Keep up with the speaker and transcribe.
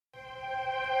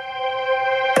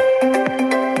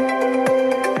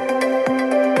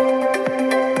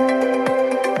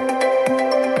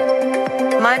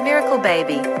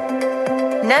baby.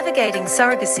 Navigating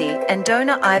Surrogacy and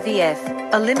Donor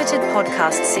IVF, a limited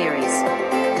podcast series.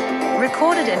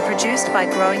 Recorded and produced by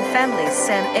Growing Families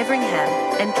Sam Everingham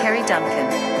and Kerry Duncan.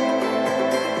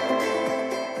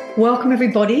 Welcome,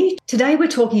 everybody. Today we're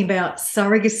talking about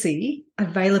surrogacy,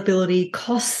 availability,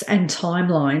 costs and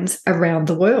timelines around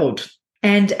the world.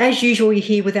 And as usual, we're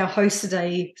here with our host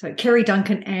today, so Kerry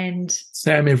Duncan and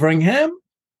Sam Everingham.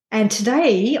 And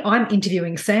today I'm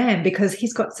interviewing Sam because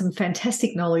he's got some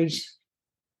fantastic knowledge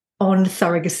on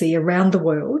surrogacy around the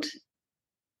world.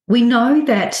 We know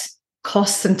that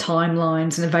costs and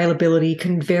timelines and availability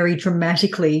can vary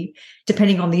dramatically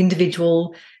depending on the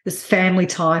individual, this family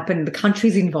type and the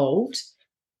countries involved.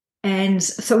 And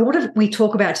so what we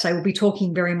talk about today, we'll be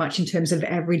talking very much in terms of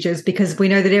averages because we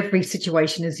know that every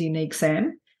situation is unique,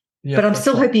 Sam. Yep, but I'm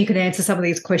still hoping you can answer some of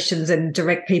these questions and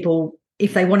direct people,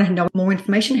 if they want to know more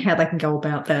information, how they can go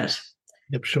about that.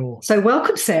 Yep, sure. So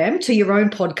welcome, Sam, to your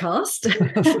own podcast.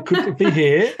 Good to be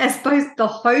here. As both the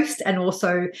host and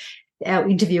also our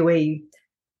interviewee.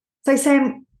 So,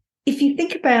 Sam, if you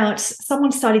think about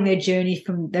someone starting their journey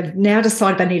they've now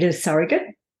decided they need a surrogate.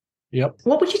 Yep.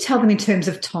 What would you tell them in terms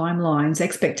of timelines,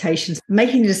 expectations,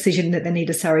 making the decision that they need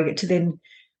a surrogate to then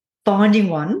finding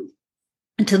one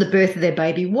until the birth of their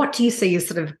baby? What do you see as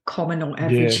sort of common or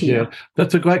average here? Yeah,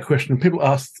 that's a great question. People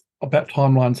ask about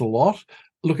timelines a lot.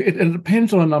 Look, it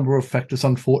depends on a number of factors,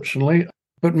 unfortunately,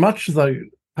 but much of the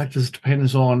factors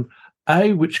depends on,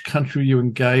 A, which country you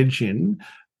engage in,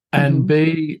 and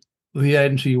B, the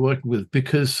agency you're working with.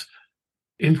 Because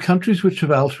in countries which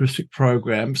have altruistic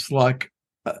programs like,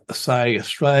 say,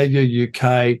 Australia,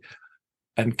 UK,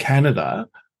 and Canada,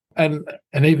 and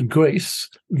even Greece,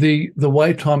 the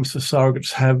wait times for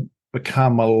surrogates have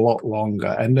become a lot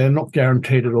longer, and they're not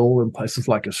guaranteed at all in places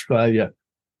like Australia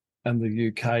and the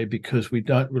UK because we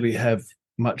don't really have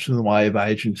much in the way of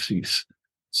agencies.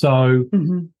 So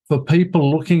for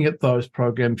people looking at those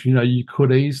programs, you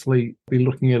could easily be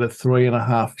looking at a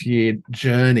 3.5-year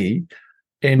journey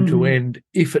end to end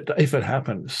if it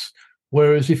happens.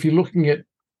 Whereas if you're looking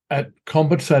at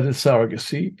compensated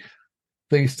surrogacy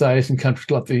these days in countries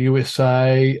like the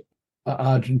USA,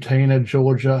 Argentina,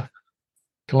 Georgia,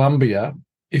 Colombia,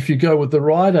 if you go with the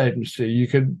right agency, you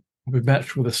could be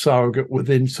matched with a surrogate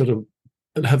within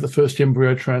and have the first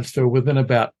embryo transfer within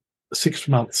about 6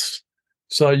 months.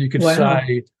 So you could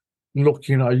say, look,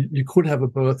 you could have a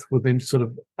birth within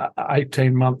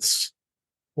 18 months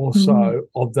or so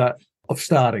of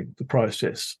starting the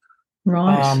process.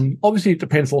 Right. Obviously, it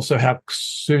depends also how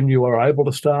soon you are able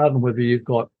to start and whether you've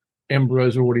got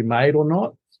embryos already made or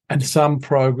not. And some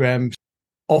programs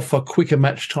offer quicker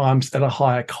match times at a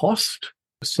higher cost.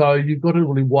 So you've got to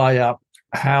really weigh up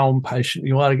how impatient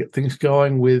you are to get things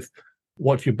going with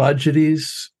what your budget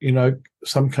is.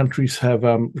 Some countries have,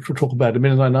 which we'll talk about in a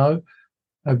minute, I know,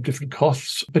 have different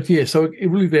costs. But yeah, so it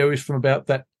really varies from about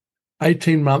that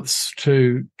 18 months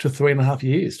to 3.5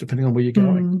 years, depending on where you're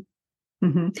going.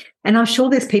 And I'm sure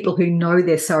there's people who know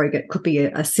their surrogate, could be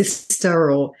a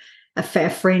sister or a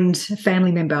friend, a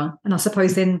family member. And I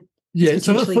suppose then... Yeah,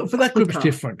 so for that group, it's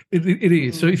different. It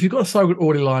is. So if you've got a surrogate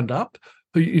already lined up,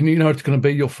 you know it's going to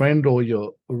be your friend or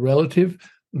your relative,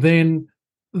 then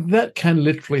that can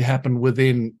literally happen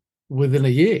within a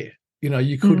year.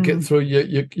 You could get through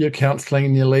your counselling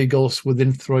and your legals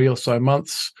within 3 or so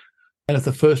months. And if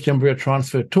the first embryo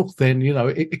transfer took, then,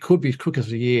 it could be as quick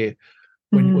as a year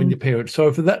when your parents.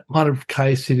 So for that kind of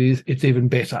case, it's even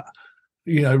better,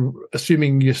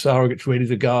 assuming your surrogate's ready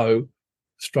to go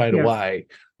straight away.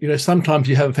 Sometimes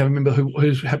you have a family member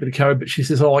who's happy to carry, but she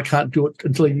says, I can't do it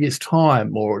until a year's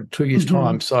time or 2 years'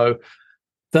 time. So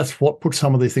that's what puts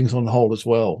some of these things on hold as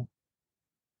well.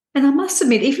 And I must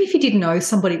admit, even if you didn't know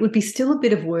somebody, it would be still a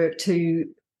bit of work to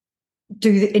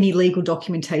do any legal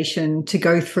documentation, to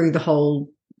go through the whole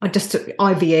just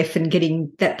IVF and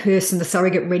getting that person, the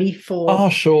surrogate, ready for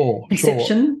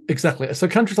conception. Sure. Exactly. So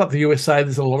countries like the USA,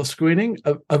 there's a lot of screening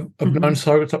of known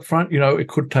surrogates up front. It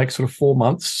could take 4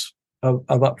 months of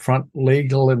upfront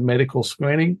legal and medical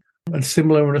screening. And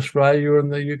similar in Australia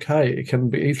and the UK, it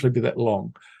can easily be that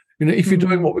long. If you're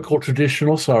doing what we call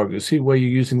traditional surrogacy, where you're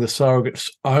using the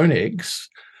surrogate's own eggs,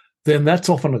 then that's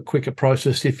often a quicker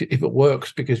process if it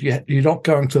works, because you're not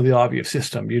going to the IVF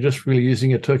system. You're just really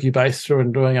using a turkey baster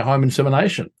and doing a home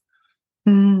insemination.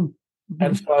 And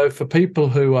so for people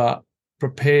who are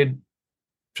prepared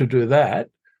to do that,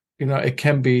 it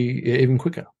can be even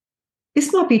quicker.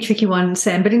 This might be a tricky one,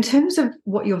 Sam, but in terms of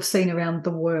what you've seen around the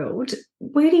world,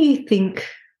 where do you think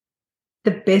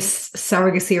the best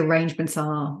surrogacy arrangements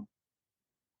are?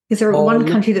 Is there one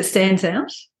country that stands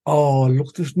out? Oh,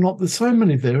 look, there's so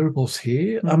many variables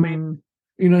here. I mean,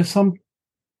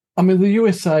 the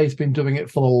USA has been doing it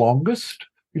for the longest.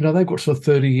 They've got sort of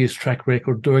 30 years track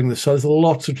record doing this. So there's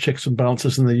lots of checks and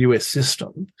balances in the US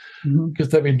system because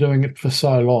they've been doing it for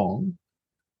so long.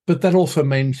 But that also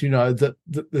means, that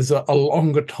there's a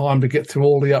longer time to get through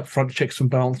all the upfront checks and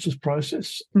balances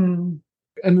process. And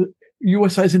the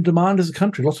USA is in demand as a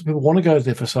country. Lots of people want to go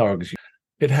there for surrogacy.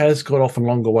 It has got often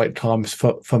longer wait times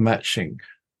for matching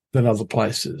than other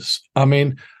places.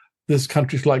 There's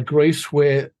countries like Greece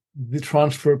where the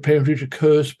transfer of parentage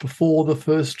occurs before the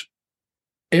first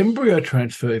embryo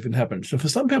transfer even happens. So for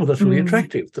some people, that's really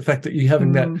attractive, the fact that you're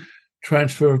having that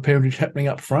transfer of parentage happening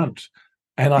up front.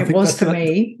 And I think was for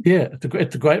me. Yeah,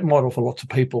 it's a great model for lots of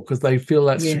people because they feel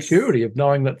that security of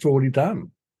knowing that's already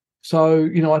done. So,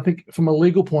 I think from a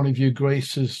legal point of view,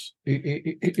 Greece is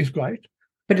great.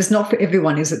 But it's not for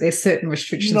everyone, is it? There's certain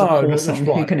restrictions, of course, on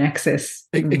who can access.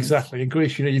 Exactly. In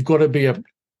Greece, you've got to be a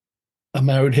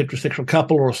married heterosexual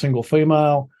couple or a single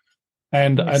female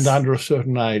and under a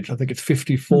certain age. I think it's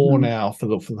 54 now for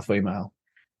the female.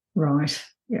 Right,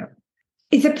 yeah.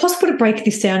 Is it possible to break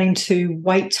this down into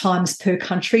wait times per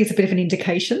country as a bit of an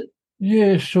indication?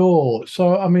 Yeah, sure.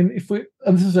 So, and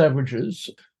this is averages,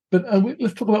 but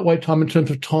let's talk about wait time in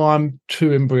terms of time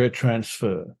to embryo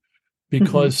transfer,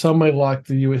 because somewhere like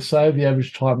the USA, the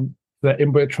average time for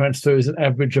embryo transfer is an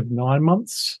average of 9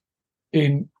 months.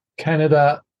 In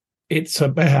Canada, it's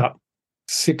about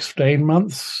 16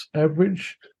 months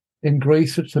average. In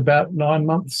Greece, it's about 9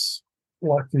 months,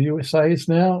 like the USA is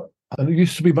now. And it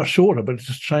used to be much shorter, but it's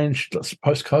just changed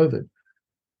post-COVID.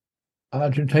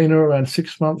 Argentina, around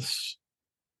 6 months.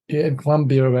 Yeah, and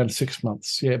Colombia, around 6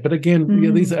 months. Yeah, but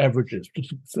again, these are averages.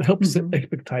 It helps set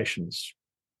expectations.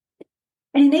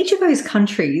 And in each of those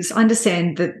countries, I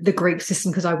understand that the Greek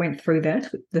system, because I went through that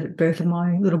with the birth of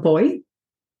my little boy.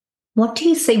 What do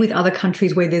you see with other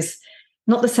countries where there's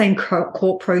not the same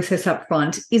court process up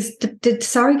front? Did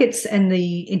surrogates and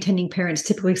the intending parents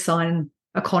typically sign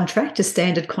a contract, a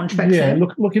standard contract? Yeah,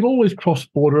 look, in all these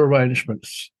cross-border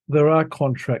arrangements, there are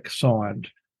contracts signed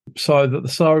so that the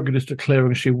surrogate is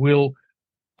declaring she will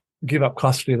give up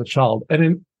custody of the child.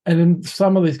 And in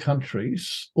some of these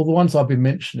countries, or the ones I've been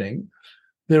mentioning,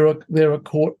 there are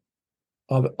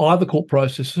either court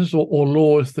processes or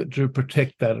laws that do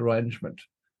protect that arrangement.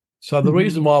 So the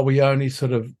reason why we only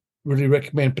sort of really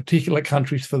recommend particular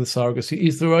countries for the surrogacy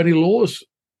is there are only laws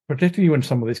protecting you in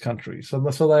some of these countries. So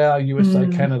they are USA,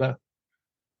 Canada,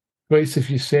 Greece, if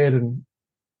you said, and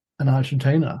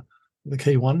Argentina, the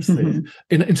key ones there.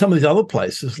 In some of these other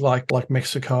places, like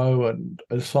Mexico and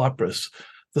Cyprus,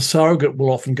 the surrogate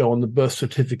will often go on the birth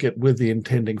certificate with the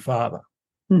intending father.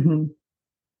 And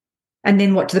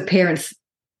then what do the parents,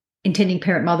 intending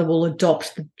parent mother, will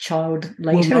adopt the child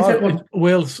later?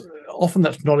 Often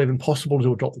that's not even possible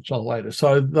to adopt the child later.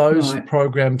 So those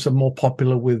programs are more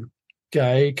popular with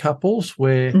gay couples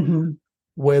where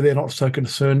they're not so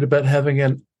concerned about having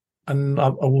a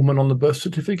woman on the birth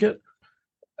certificate.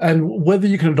 And whether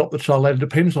you can adopt the child later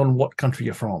depends on what country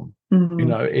you're from.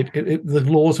 The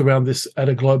laws around this at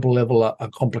a global level are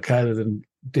complicated and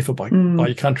differ by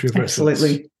your country of residence.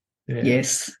 Absolutely. Yeah.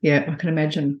 Yes. Yeah, I can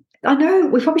imagine. I know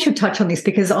we probably should touch on this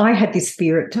because I had this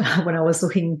fear when I was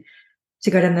looking to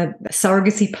go down the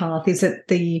surrogacy path, is that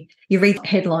you read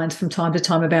headlines from time to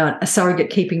time about a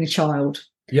surrogate keeping the child.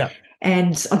 Yeah.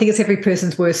 And I think it's every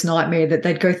person's worst nightmare that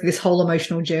they'd go through this whole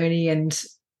emotional journey and,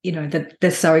 that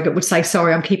the surrogate would say,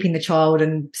 sorry, I'm keeping the child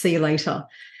and see you later.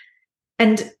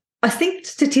 And I think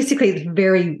statistically it's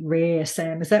very rare,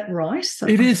 Sam. Is that right?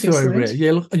 It is very rare.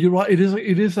 Yeah, look, you're right. It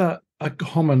is a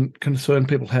common concern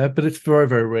people have, but it's very,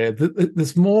 very rare.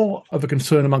 There's more of a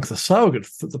concern amongst the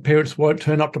surrogates that the parents won't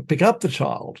turn up to pick up the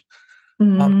child.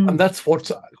 And that's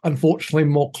what unfortunately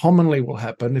more commonly will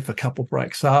happen if a couple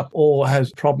breaks up or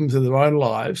has problems in their own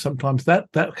lives. Sometimes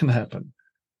that can happen.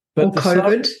 But or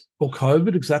COVID. Or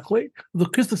COVID, exactly.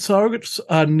 Because the surrogates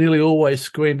are nearly always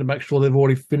screened to make sure they've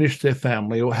already finished their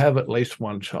family or have at least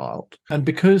one child. And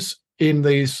because in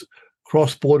these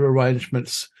cross-border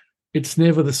arrangements, it's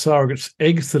never the surrogate's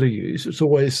eggs that are used. It's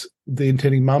always the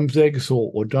intending mum's eggs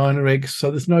or donor eggs. So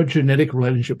there's no genetic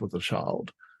relationship with the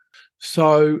child.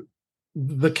 So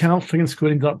the counselling and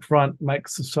screening up front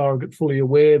makes the surrogate fully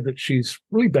aware that she's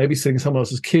really babysitting someone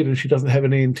else's kid and she doesn't have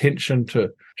any intention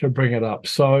to bring it up.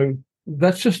 So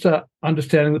that's just an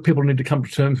understanding that people need to come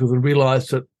to terms with and realise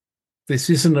that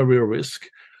this isn't a real risk.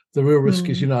 The real risk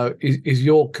is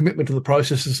your commitment to the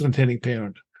process as an intending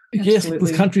parent. Absolutely. Yes,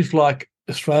 there's countries like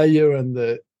Australia and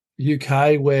the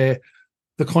UK where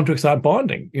the contracts aren't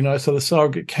binding, so the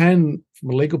surrogate can, from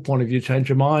a legal point of view, change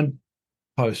her mind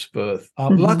post-birth.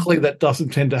 Luckily, that doesn't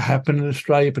tend to happen in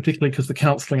Australia, particularly because the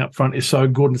counselling up front is so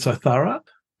good and so thorough.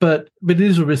 But it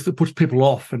is a risk that puts people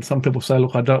off, and some people say,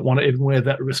 look, I don't want to even wear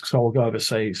that risk, so I'll go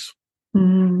overseas.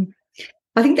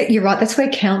 I think that you're right. That's where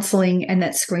counselling and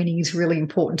that screening is really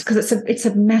important, because it's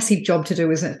a massive job to do,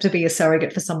 isn't it, to be a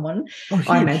surrogate for someone?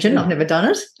 I imagine. I've never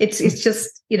done it. It's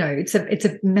just, it's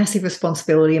a massive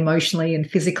responsibility emotionally and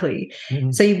physically.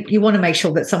 So you want to make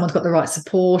sure that someone's got the right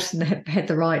support and have had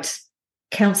the right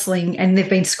counselling and they've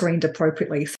been screened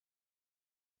appropriately.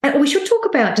 And we should talk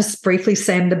about, just briefly,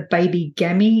 Sam, the baby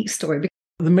gammy story.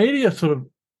 The media sort of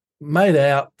made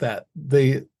out that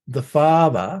the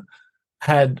father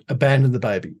had abandoned the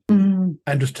baby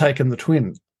and just taken the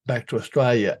twin back to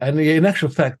Australia. And in actual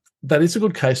fact, that is a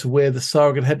good case of where the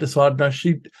surrogate had decided, no,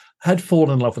 she had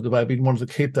fallen in love with the baby and wanted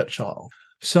to keep that child.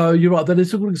 So you're right, that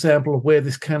is a good example of where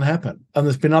this can happen. And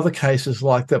there's been other cases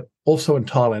like that, also in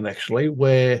Thailand, actually,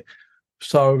 where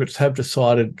surrogates have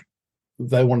decided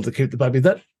they wanted to keep the baby.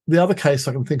 The other case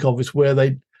I can think of is where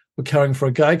they were caring for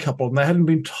a gay couple and they hadn't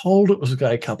been told it was a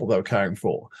gay couple they were caring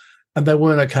for. And they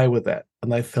weren't okay with that.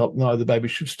 And they felt, no, the baby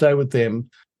should stay with them.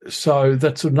 So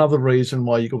that's another reason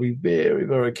why you've got to be very,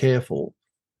 very careful.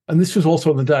 And this was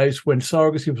also in the days when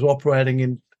surrogacy was operating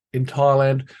in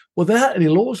Thailand without any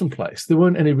laws in place. There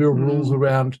weren't any real rules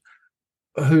around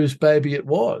whose baby it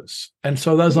was. And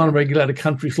so those unregulated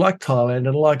countries like Thailand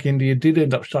and like India did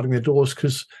end up shutting their doors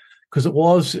because it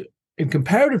was, in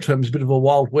comparative terms, a bit of a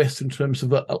Wild West in terms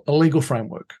of a legal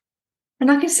framework. And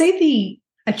I can see the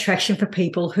attraction for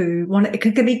people who want it.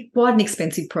 It can be quite an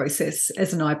expensive process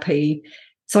as an IP.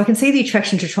 So I can see the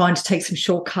attraction to trying to take some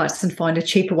shortcuts and find a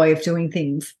cheaper way of doing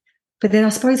things. But then I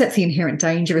suppose that's the inherent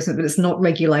danger, isn't it? That it's not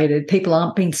regulated. People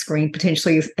aren't being screened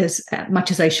potentially as much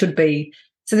as they should be.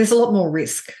 So there's a lot more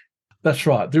risk. That's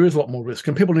right. There is a lot more risk.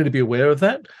 And people need to be aware of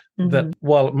that, that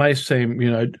while it may seem,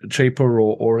 cheaper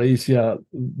or easier,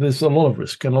 there's a lot of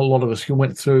risk. And a lot of us who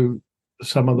went through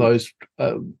some of those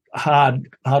hard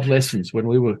lessons when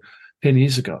we were 10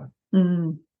 years ago.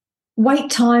 Wait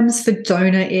times for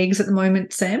donor eggs at the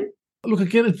moment, Sam? Look,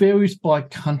 again, it varies by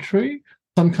country.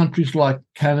 Some countries like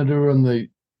Canada and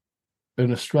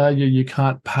in Australia, you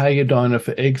can't pay a donor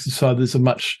for eggs, so there's a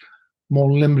much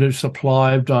more limited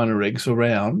supply of donor eggs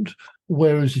around.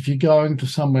 Whereas if you're going to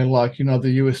somewhere like,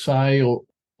 the USA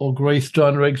or Greece,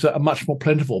 donor eggs are much more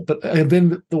plentiful. But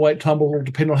then the wait time will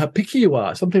depend on how picky you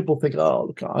are. Some people think, oh,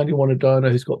 look, I only want a donor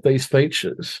who's got these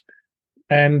features.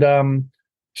 And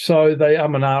so they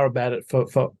and ah about it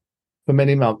for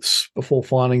many months before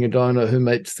finding a donor who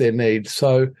meets their needs.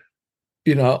 So,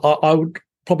 I would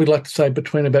probably like to say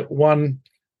between about 1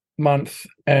 month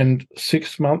and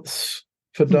 6 months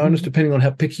for donors, depending on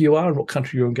how picky you are and what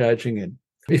country you're engaging in.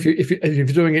 If you're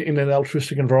doing it in an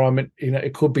altruistic environment,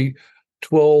 it could be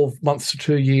 12 months to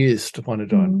 2 years to find a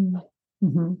donor.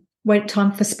 Wait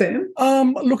time for sperm?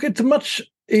 Look, it's much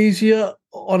easier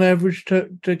on average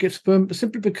to get sperm,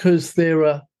 simply because there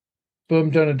are sperm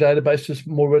donor databases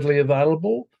more readily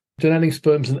available. Donating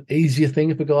sperm is an easier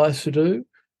thing for guys to do.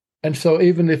 And so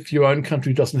even if your own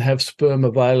country doesn't have sperm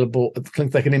available, I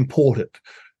think they can import it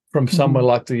from somewhere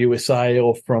like the USA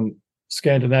or from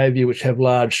Scandinavia, which have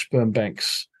large sperm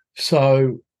banks.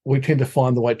 So we tend to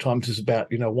find the wait times is about,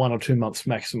 1 or 2 months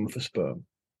maximum for sperm.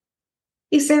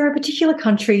 Is there a particular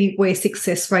country where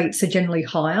success rates are generally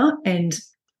higher?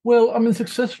 Well,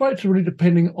 success rates are really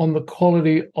depending on the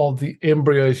quality of the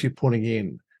embryos you're putting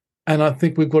in. And I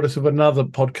think we've got sort of another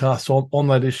podcast on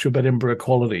that issue about embryo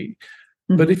quality.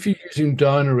 But if you're using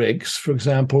donor eggs, for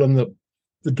example, and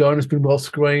the donor's been well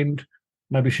screened,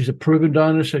 maybe she's a proven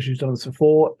donor, so she's done this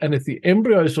before, and if the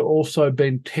embryos are also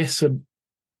been tested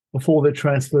before they're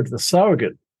transferred to the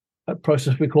surrogate, a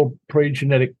process we call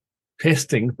pre-genetic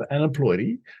testing for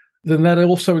aneuploidy, then that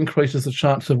also increases the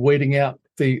chance of weeding out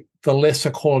the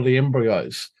lesser quality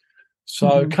embryos.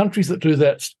 So countries that do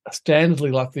that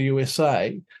standardly, like the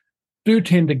USA, do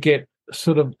tend to get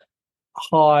sort of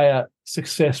higher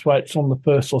success rates on the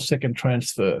first or second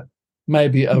transfer,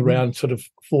 maybe around sort of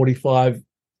 45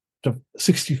 to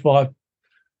 65%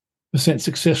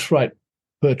 success rate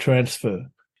per transfer,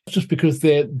 just because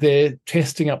their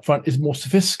testing up front is more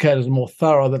sophisticated and more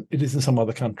thorough than it is in some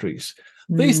other countries.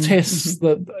 These tests,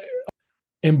 the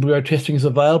embryo testing is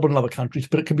available in other countries,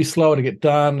 but it can be slower to get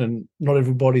done and not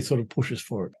everybody sort of pushes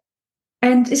for it.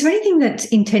 And is there anything that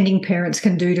intending parents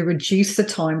can do to reduce the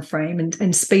time frame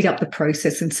and speed up the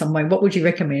process in some way? What would you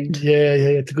recommend? Yeah,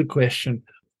 it's a good question.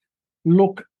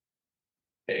 Look,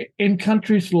 in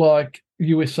countries like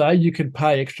USA, you can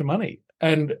pay extra money,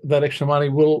 and that extra money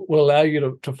will allow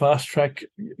you to fast track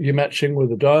your matching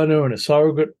with a donor and a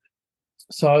surrogate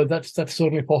So that's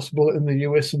certainly possible in the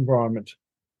US environment.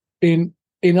 In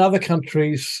other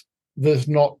countries, there's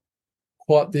not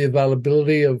quite the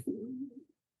availability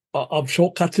of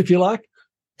shortcuts, if you like,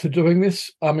 to doing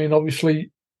this. I mean,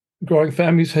 obviously, Growing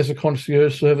Families has a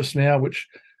concierge service now, which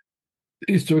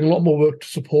is doing a lot more work to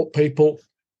support people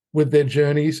with their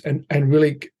journeys and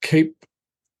really keep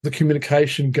the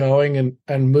communication going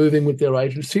and moving with their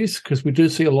agencies, because we do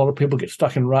see a lot of people get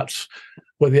stuck in ruts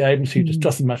where the agency just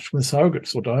doesn't match with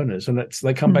surrogates or donors, and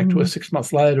they come back to us 6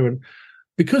 months later. And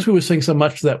because we were seeing so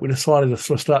much of that, we decided to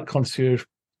sort of start concierge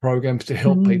programs to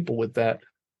help people with that.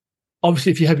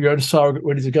 Obviously, if you have your own surrogate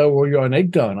ready to go or your own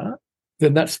egg donor,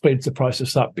 then that speeds the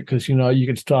process up because, you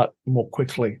can start more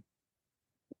quickly.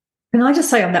 Can I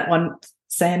just say on that one,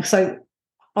 Sam, so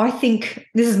I think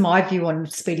this is my view on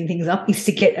speeding things up, is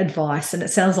to get advice. And it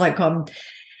sounds like I'm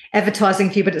advertising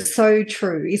for you, but it's so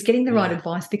true, is getting the right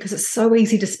advice, because it's so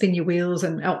easy to spin your wheels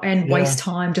and waste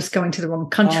time just going to the wrong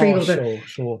country.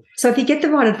 Sure. So if you get the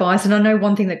right advice, and I know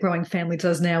one thing that Growing Family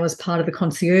does now as part of the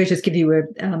concierge is give you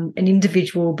an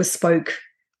individual bespoke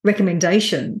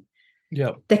recommendation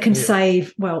that can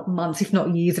save, months, if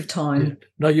not years of time. Yeah.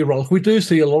 No, you're right. We do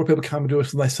see a lot of people come to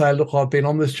us and they say, look, I've been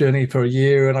on this journey for a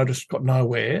year and I just got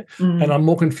nowhere. And I'm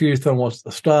more confused than I was at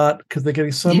the start because they're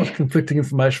getting so much conflicting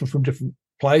information from different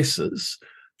places.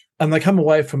 And they come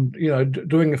away from,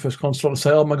 doing the first consult and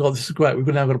say, oh, my God, this is great. We've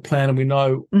now got a plan and we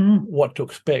know what to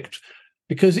expect.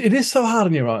 Because it is so hard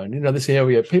on your own, this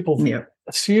area. People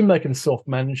assume they can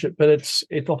self-manage it, but it's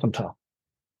often tough.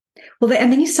 Well,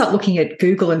 and then you start looking at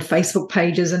Google and Facebook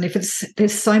pages, and if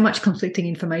there's so much conflicting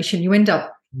information, you end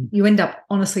up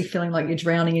honestly feeling like you're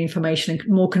drowning in information and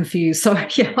more confused. So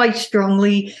I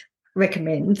strongly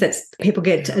recommend that people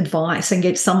get advice and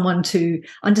get someone to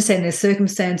understand their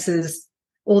circumstances,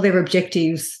 all their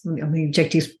objectives. I mean,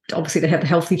 objectives obviously to have a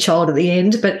healthy child at the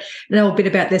end, but know a bit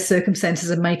about their circumstances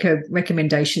and make a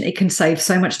recommendation. It can save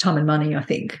so much time and money, I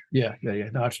think. Yeah.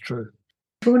 No, it's true.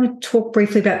 We want to talk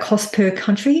briefly about cost per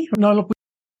country. No, look,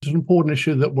 it's an important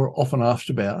issue that we're often asked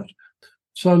about.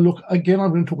 So, look, again, I'm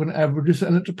going to talk in averages,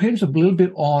 and it depends a little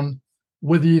bit on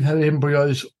whether you've had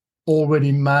embryos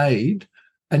already made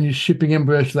and you're shipping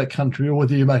embryos to that country, or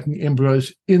whether you're making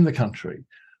embryos in the country.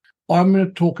 I'm going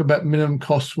to talk about minimum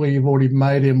costs where you've already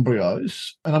made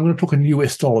embryos, and I'm going to talk in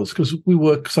US dollars because we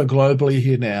work so globally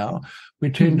here now. We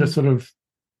tend to sort of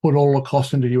put all the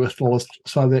costs into US dollars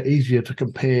so they're easier to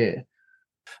compare.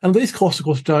 And these costs, of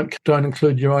course, don't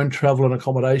include your own travel and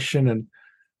accommodation and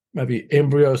maybe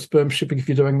embryo sperm shipping if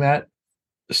you're doing that.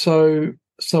 So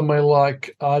somewhere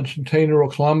like Argentina or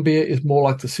Colombia is more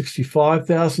like the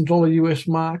 $65,000 US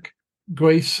mark.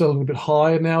 Greece a little bit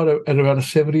higher now at around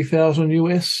 $70,000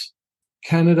 US.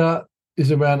 Canada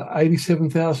is around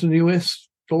 $87,000 US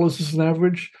dollars as an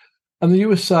average. And the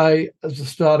USA as a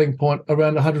starting point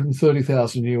around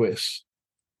 $130,000 US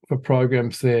for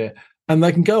programs there. And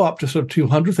they can go up to sort of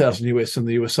 $200,000 US in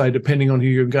the USA, depending on who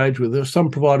you engage with. There are some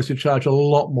providers who charge a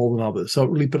lot more than others. So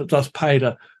but it does pay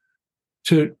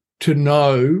to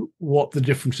know what the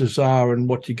differences are and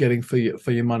what you're getting for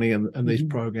your money and these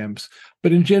programs.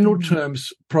 But in general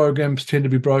terms, programs tend to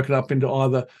be broken up into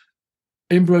either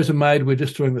embryos are made, we're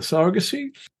just doing the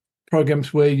surrogacy,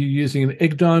 programs where you're using an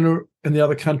egg donor in the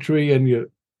other country and you're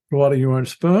providing your own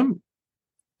sperm,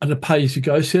 and a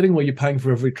pay-as-you-go setting where you're paying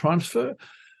for every transfer,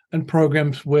 and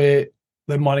programs where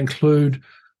they might include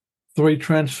 3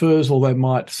 transfers, or they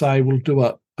might say, we'll do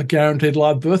a guaranteed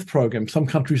live birth program. Some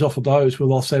countries offer those where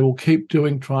they'll say, we'll keep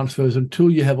doing transfers until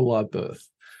you have a live birth.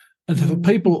 And so for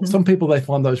people, some people, they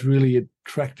find those really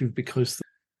attractive because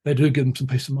they do give them some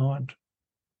peace of mind.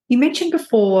 You mentioned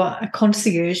before a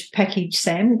concierge package,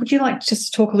 Sam. Would you like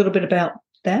just to talk a little bit about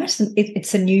that?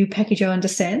 It's a new package, I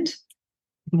understand.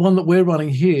 The one that we're running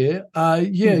here,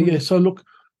 So look,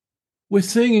 we're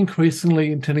seeing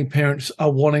increasingly intending parents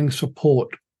are wanting support,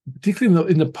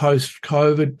 particularly in the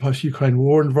post-COVID, post-Ukraine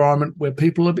war environment, where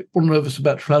people are a bit more nervous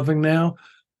about travelling now,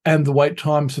 and the wait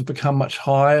times have become much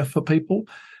higher for people.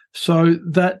 So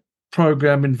that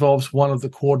program involves one of the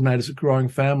coordinators at Growing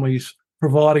Families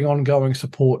providing ongoing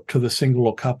support to the single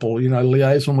or couple,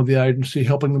 liaison with the agency,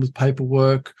 helping them with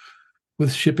paperwork,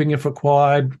 with shipping if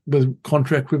required, with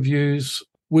contract reviews,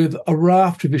 with a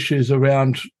raft of issues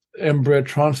around embryo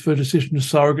transfer decisions,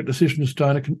 surrogate decisions,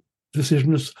 donor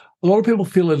decisions. A lot of people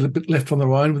feel a little bit left on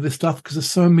their own with this stuff because there's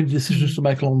so many decisions to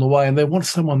make along the way, and they want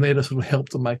someone there to sort of help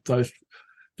them make those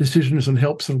decisions and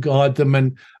help them guide them,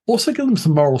 and also give them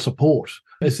some moral support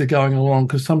as they're going along,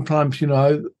 because sometimes,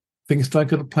 things don't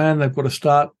go to plan. They've got to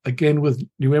start again with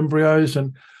new embryos,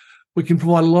 and We can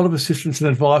provide a lot of assistance and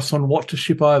advice on what to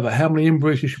ship over, how many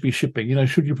embryos you should be shipping.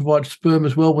 Should you provide sperm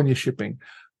as well when you're shipping?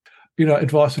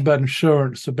 Advice about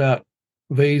insurance, about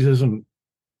visas and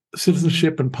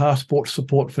citizenship and passport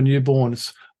support for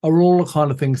newborns are all the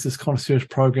kind of things this concierge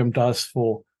program does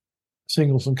for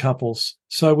singles and couples.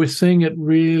 So we're seeing it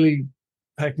really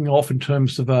taking off in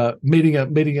terms of meeting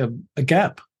a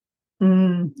gap.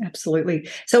 Absolutely.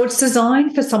 So it's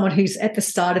designed for someone who's at the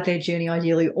start of their journey,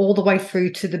 ideally, all the way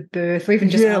through to the birth or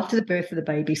even just after the birth of the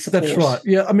baby support. That's right.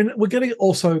 Yeah. I mean, we're getting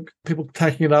also people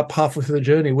taking it up halfway through the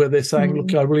journey where they're saying,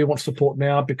 look, I really want support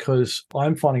now because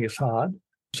I'm finding it hard.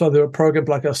 So there are programs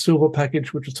like our Silver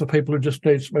Package, which is for people who just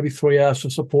need maybe 3 hours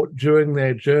of support during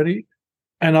their journey,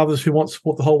 and others who want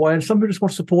support the whole way, and some who just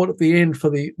want support at the end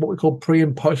for what we call pre-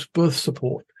 and post-birth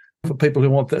support for people who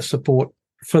want that support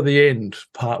for the end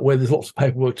part where there's lots of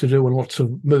paperwork to do and lots of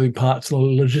moving parts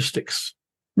and logistics.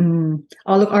 Oh,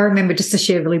 look, I remember, just to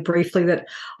share really briefly, that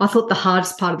I thought the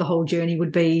hardest part of the whole journey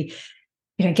would be,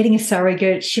 getting a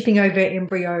surrogate, shipping over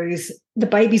embryos, the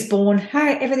baby's born,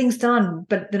 hey, everything's done.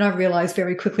 But then I realised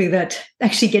very quickly that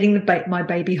actually getting my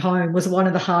baby home was one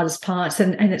of the hardest parts.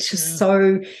 And it's just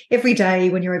so, every day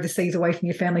when you're overseas away from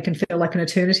your family can feel like an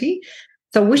eternity.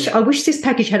 So I wish this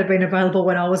package had been available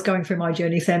when I was going through my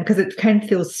journey, Sam, because it can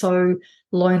feel so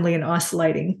lonely and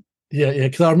isolating. Yeah.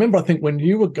 Because I remember, I think when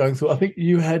you were going through, I think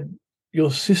you had your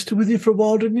sister with you for a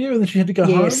while, didn't you? And then she had to go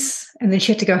home? Yes, and then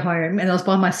she had to go home, and I was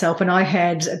by myself, and I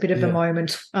had a bit of a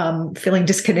moment feeling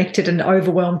disconnected and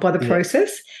overwhelmed by the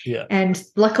process. Yeah. And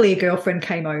luckily a girlfriend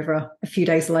came over a few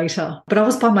days later, but I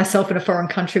was by myself in a foreign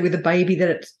country with a baby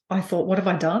that I thought, what have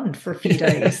I done for a few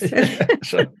days?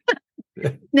 Sure.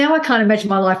 Now I can't imagine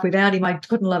my life without him. I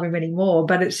couldn't love him anymore.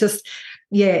 But it's just,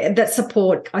 that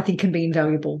support I think can be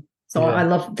invaluable. So I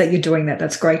love that you're doing that.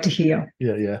 That's great to hear.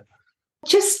 Yeah.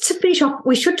 Just to finish off,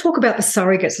 we should talk about the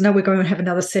surrogates. I know we're going to have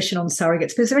another session on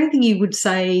surrogates, but is there anything you would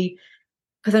say,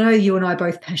 because I know you and I are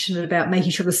both passionate about making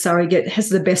sure the surrogate has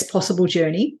the best possible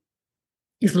journey,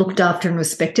 is looked after and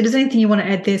respected. Is there anything you want to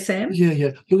add there, Sam?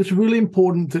 Yeah. Look, it's really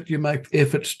important that you make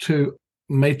efforts to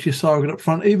meet your surrogate up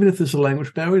front, even if there's a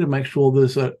language barrier, to make sure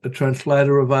there's a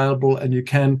translator available and you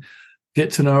can get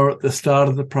to know her at the start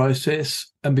of the process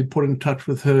and be put in touch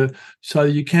with her, so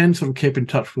you can sort of keep in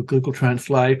touch with Google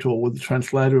Translate or with the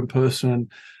translator in person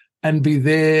and be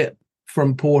there for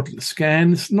important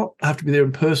scans. Not have to be there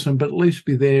in person, but at least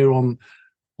be there on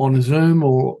a Zoom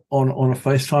or on a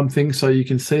FaceTime thing so you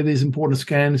can see these important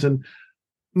scans, and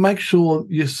make sure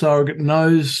your surrogate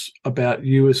knows about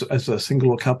you as a single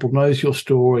or couple, knows your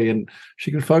story, and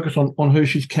she can focus on who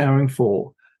she's caring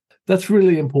for. That's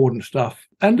really important stuff.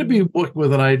 And to be working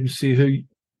with an agency who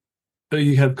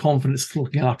you have confidence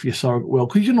looking after your surrogate well,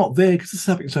 because you're not there, because it's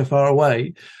happening so far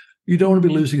away. You don't want to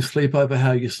be losing sleep over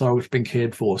how your surrogate's been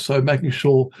cared for. So making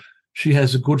sure she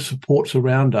has a good supports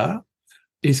around her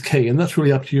is key. And that's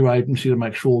really up to your agency to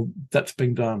make sure that's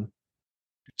being done.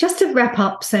 Just to wrap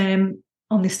up, Sam,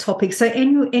 on this topic, so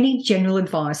any general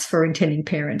advice for intending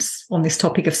parents on this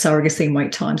topic of surrogacy and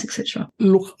wait times, etc.?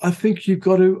 Look, I think you've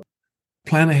got to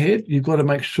plan ahead. You've got to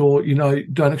make sure,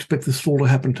 don't expect this all to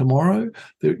happen tomorrow.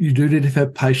 You do need to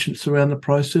have patience around the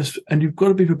process, and you've got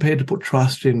to be prepared to put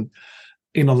trust in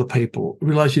other people.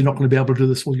 Realise you're not going to be able to do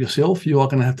this all yourself. You are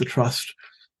going to have to trust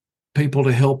people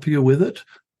to help you with it.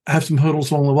 Have some hurdles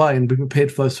along the way and be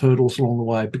prepared for those hurdles along the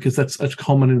way, because that's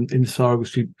common in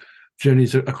surrogacy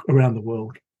journeys around the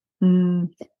world.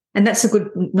 And that's a good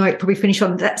note, probably finish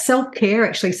on that self-care,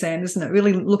 actually, Sam, isn't it?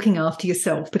 Really looking after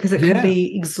yourself, because it can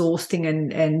be exhausting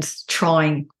and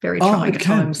trying, very trying at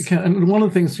times. It can. And one of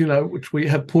the things, which we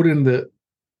have put in the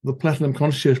Platinum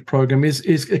Concierge program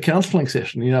is a counselling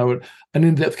session, an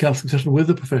in-depth counselling session with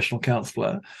a professional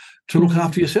counsellor to look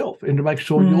after yourself and to make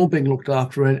sure you're being looked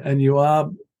after and you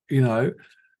are,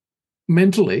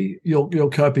 mentally you're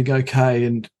coping okay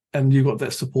and you've got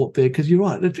that support there, because you're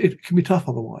right, it can be tough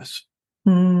otherwise.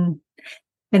 And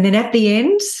then at the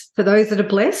end, for those that are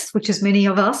blessed, which is many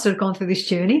of us that have gone through this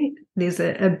journey, there's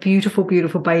a beautiful,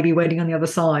 beautiful baby waiting on the other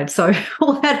side. So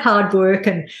all that hard work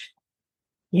and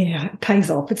it pays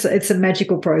off. It's a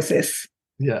magical process.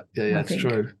 Yeah, it's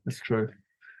true. It's true.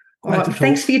 All right,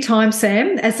 thanks for your time,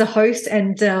 Sam, as a host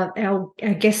and our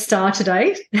guest star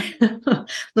today.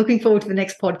 Looking forward to the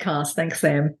next podcast. Thanks,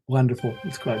 Sam. Wonderful.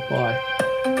 It's great. Bye.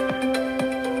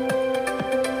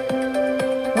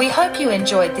 We hope you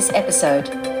enjoyed this episode.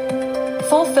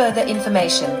 For further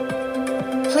information,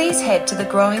 please head to the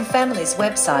Growing Families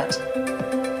website,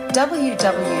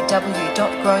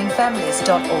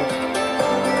 www.growingfamilies.org.